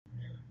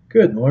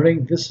Good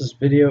morning. This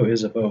video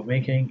is about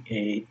making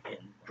a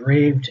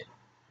engraved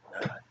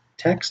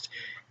text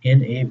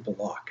in a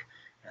block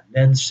and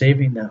then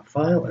saving that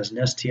file as an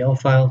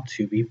STL file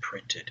to be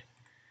printed.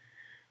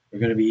 We're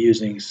going to be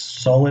using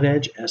Solid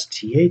Edge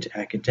ST8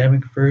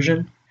 academic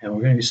version, and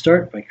we're going to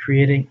start by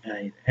creating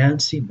an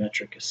ANSI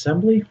metric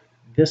assembly.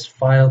 This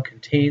file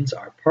contains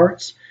our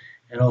parts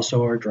and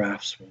also our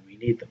drafts when we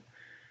need them.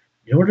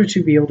 In order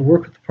to be able to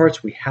work with the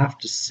parts, we have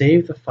to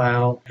save the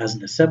file as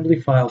an assembly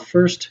file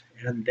first,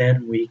 and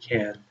then we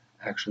can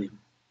actually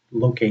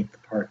locate the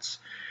parts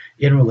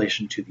in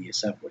relation to the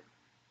assembly.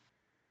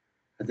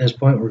 At this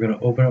point, we're going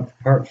to open up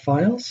the part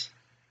files,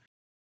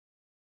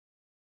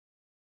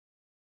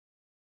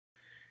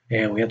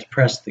 and we have to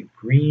press the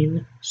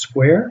green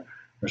square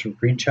or some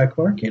green check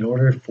mark in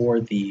order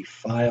for the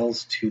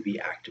files to be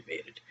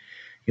activated.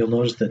 You'll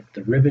notice that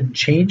the ribbon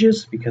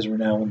changes because we're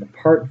now in the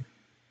part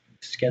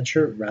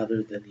sketcher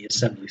rather than the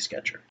assembly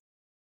sketcher.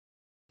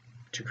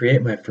 To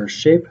create my first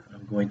shape,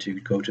 I'm going to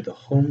go to the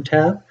Home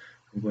tab.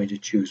 I'm going to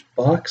choose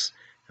Box,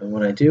 and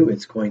when I do,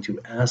 it's going to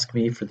ask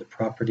me for the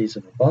properties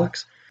of a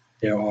box.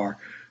 There are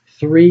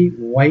 3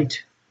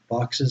 white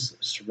boxes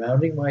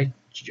surrounding my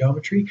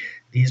geometry.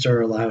 These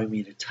are allowing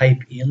me to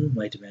type in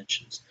my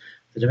dimensions.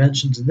 The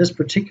dimensions in this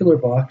particular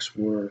box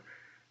were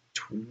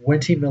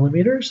 20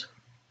 millimeters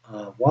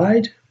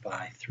wide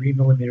by 3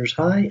 millimeters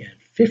high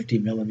and 50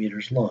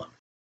 millimeters long.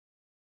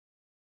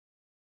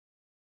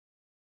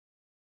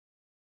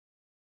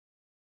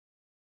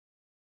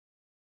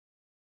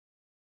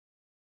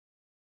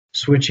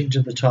 Switching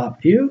to the top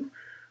view,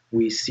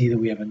 we see that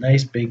we have a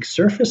nice big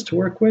surface to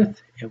work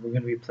with, and we're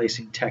going to be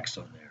placing text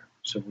on there.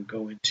 So we'll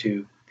go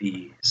into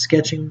the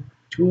sketching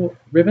tool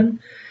ribbon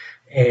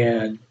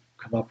and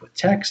come up with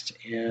text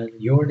and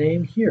your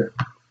name here.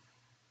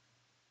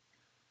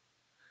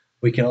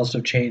 We can also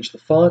change the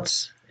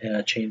fonts,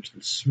 change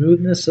the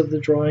smoothness of the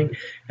drawing,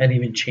 and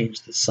even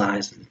change the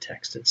size of the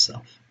text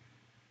itself.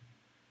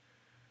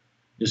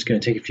 I'm just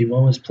going to take a few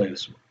moments, play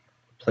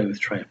with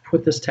trying to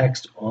put this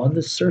text on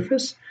the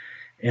surface.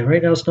 And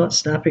right now it's not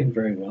snapping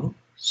very well,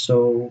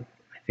 so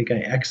I think I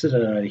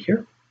exited out of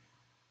here.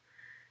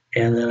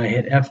 And then I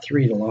hit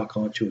F3 to lock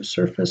onto a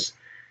surface,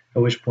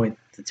 at which point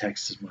the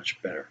text is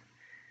much better.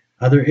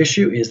 Other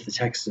issue is the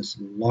text is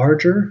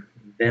larger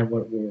than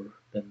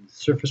the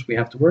surface we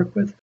have to work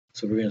with.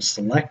 So we're going to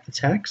select the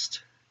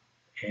text,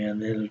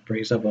 and then it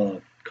brings up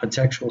a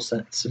contextual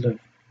sensitive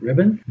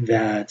ribbon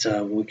that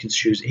we can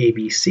choose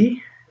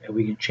ABC, and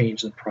we can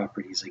change the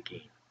properties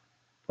again.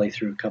 Play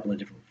through a couple of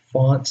different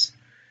fonts.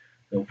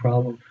 No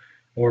problem,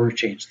 or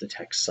change the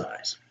text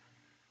size.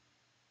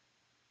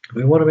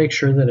 We want to make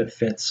sure that it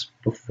fits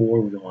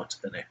before we go on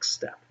to the next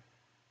step.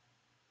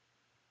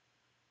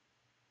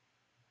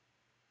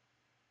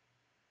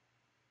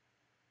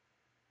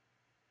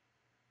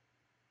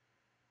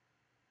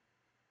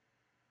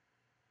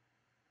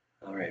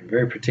 All right,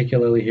 very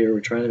particularly here,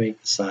 we're trying to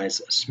make the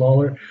size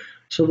smaller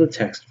so the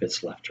text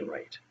fits left to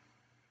right.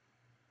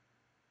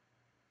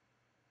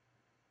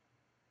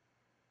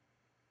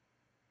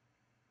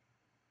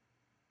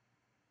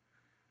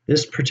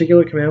 This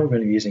particular command, we're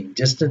going to be using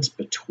distance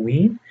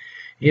between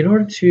in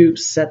order to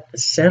set the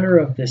center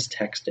of this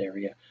text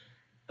area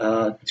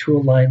to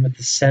align with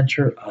the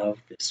center of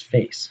this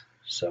face.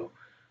 So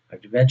I'm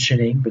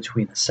dimensioning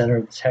between the center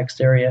of the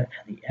text area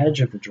and the edge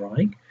of the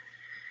drawing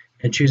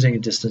and choosing a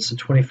distance of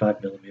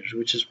 25 millimeters,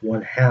 which is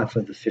 1/2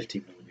 of the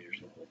 50 millimeters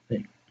of the whole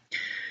thing.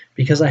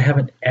 Because I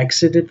haven't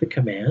exited the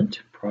command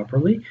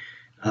properly,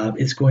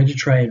 it's going to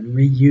try and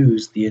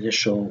reuse the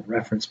initial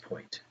reference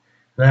point.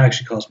 That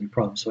actually caused me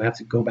problems, so I have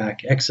to go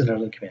back, exit out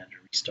of the command,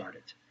 and restart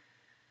it.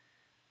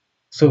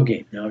 So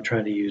again, now I'm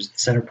trying to use the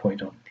center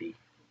point on the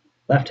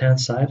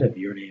left-hand side of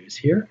your name is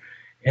here,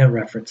 and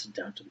reference it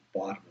down to the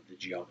bottom of the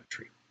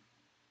geometry.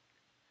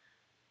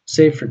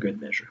 Save for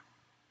good measure.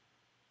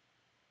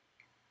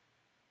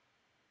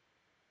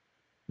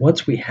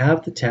 Once we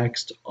have the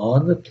text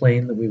on the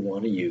plane that we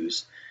want to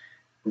use,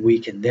 we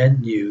can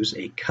then use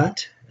a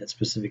cut, and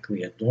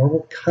specifically a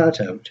normal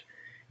cutout,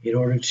 in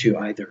order to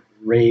either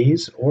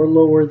raise or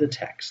lower the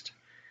text.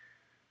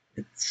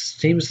 It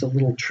seems a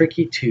little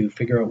tricky to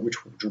figure out which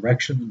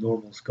direction the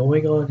normal is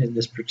going on in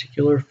this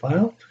particular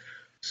file,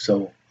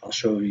 so I'll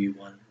show you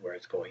one where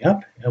it's going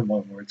up and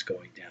one where it's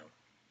going down.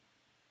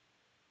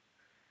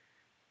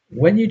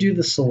 When you do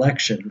the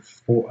selection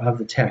of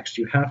the text,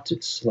 you have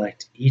to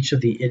select each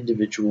of the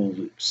individual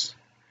loops.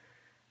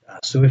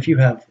 So if you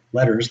have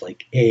letters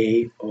like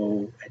A,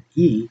 O, and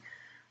E,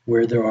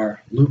 where there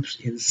are loops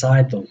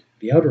inside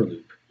the outer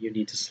loop, you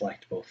need to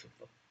select both of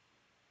them.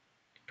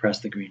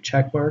 Press the green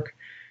check mark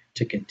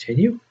to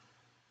continue,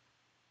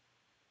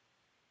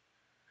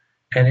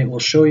 and it will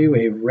show you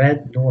a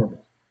red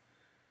normal.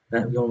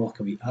 That normal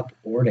can be up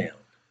or down.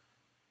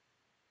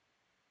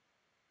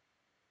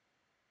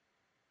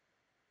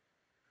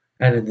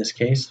 And in this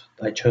case,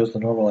 I chose the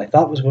normal I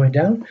thought was going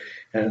down,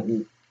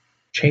 and it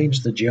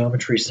changed the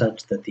geometry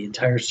such that the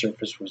entire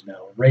surface was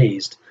now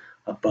raised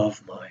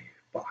above my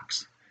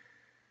box.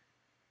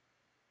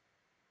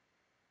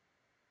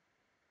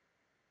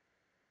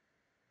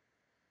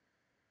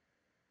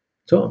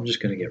 So I'm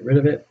just going to get rid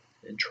of it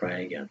and try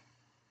again.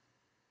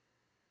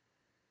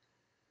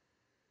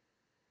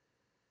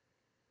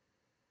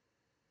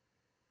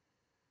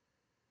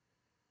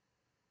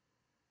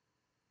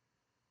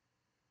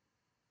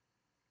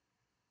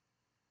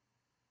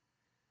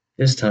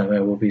 This time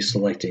I will be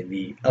selecting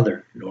the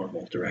other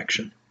normal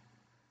direction.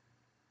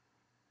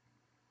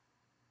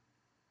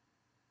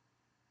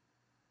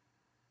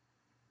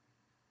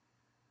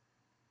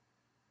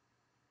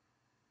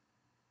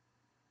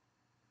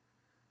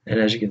 And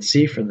as you can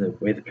see from the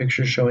way the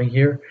picture is showing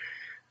here,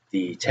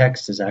 the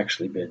text has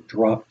actually been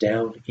dropped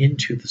down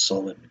into the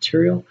solid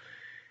material.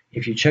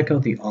 If you check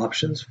out the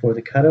options for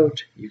the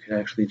cutout, you can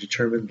actually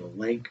determine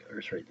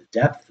the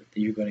depth that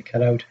you're going to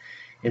cut out.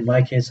 In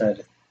my case, I had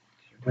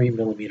a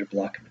 3mm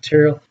block of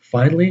material.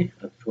 Finally,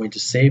 I'm going to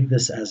save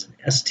this as an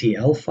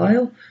STL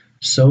file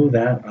so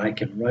that I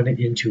can run it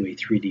into a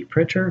 3D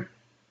printer.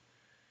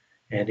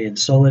 And in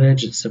Solid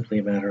Edge, it's simply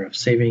a matter of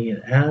saving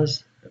it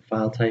as a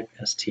file type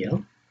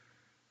STL.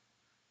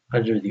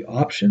 Under the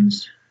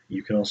options,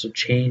 you can also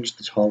change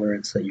the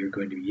tolerance that you're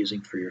going to be using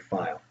for your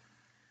file.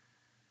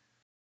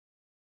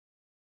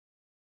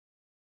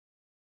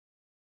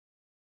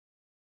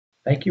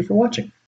 Thank you for watching.